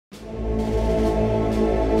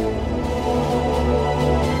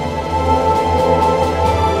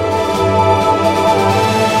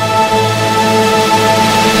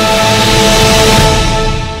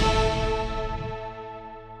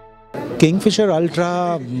Kingfisher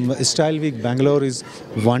Ultra Style Week Bangalore is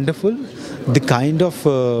wonderful. The kind of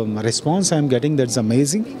response I am getting, that's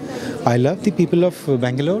amazing. I love the people of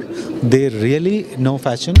Bangalore. They really know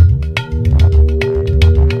fashion.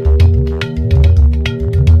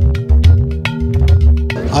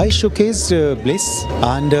 I showcased bliss,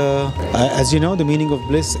 and as you know, the meaning of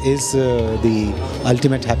bliss is the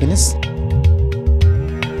ultimate happiness.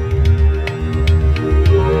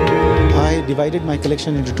 I divided my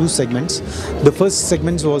collection into two segments. The first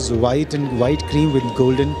segment was white and white cream with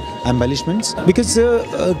golden embellishments, because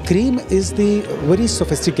cream is the very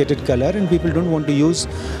sophisticated color and people don't want to use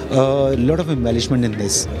a lot of embellishment in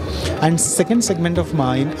this. And second segment of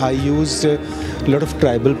mine, I used a lot of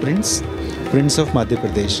tribal prints of Madhya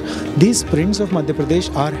Pradesh. These prints of Madhya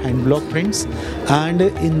Pradesh are hand block prints, and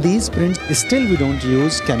in these prints still we don't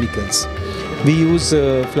use chemicals. We use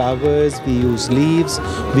flowers, we use leaves,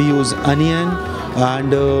 we use onion,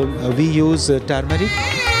 and we use turmeric.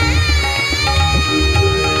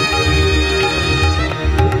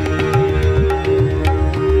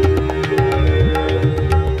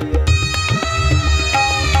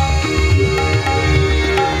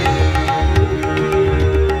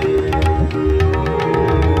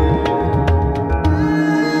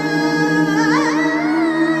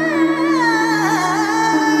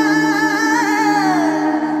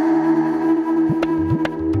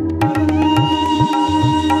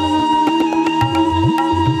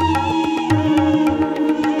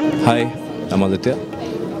 Hi, I'm Aditya.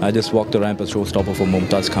 I just walked the ramp as showstopper for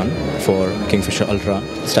Mumtaz Khan for Kingfisher Ultra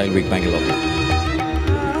Style Week Bangalore.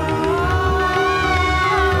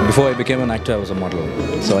 Before I became an actor, I was a model.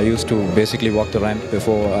 So I used to basically walk the ramp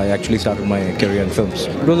before I actually started my career in films.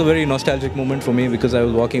 It was a very nostalgic moment for me because I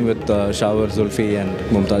was walking with Shawar, Zulfi and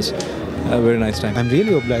Mumtaz. A very nice time. I'm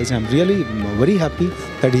really obliged. I'm really very happy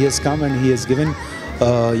that he has come and he has given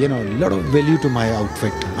a lot of value to my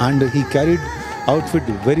outfit, and he carried outfit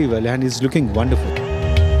very well and is looking wonderful.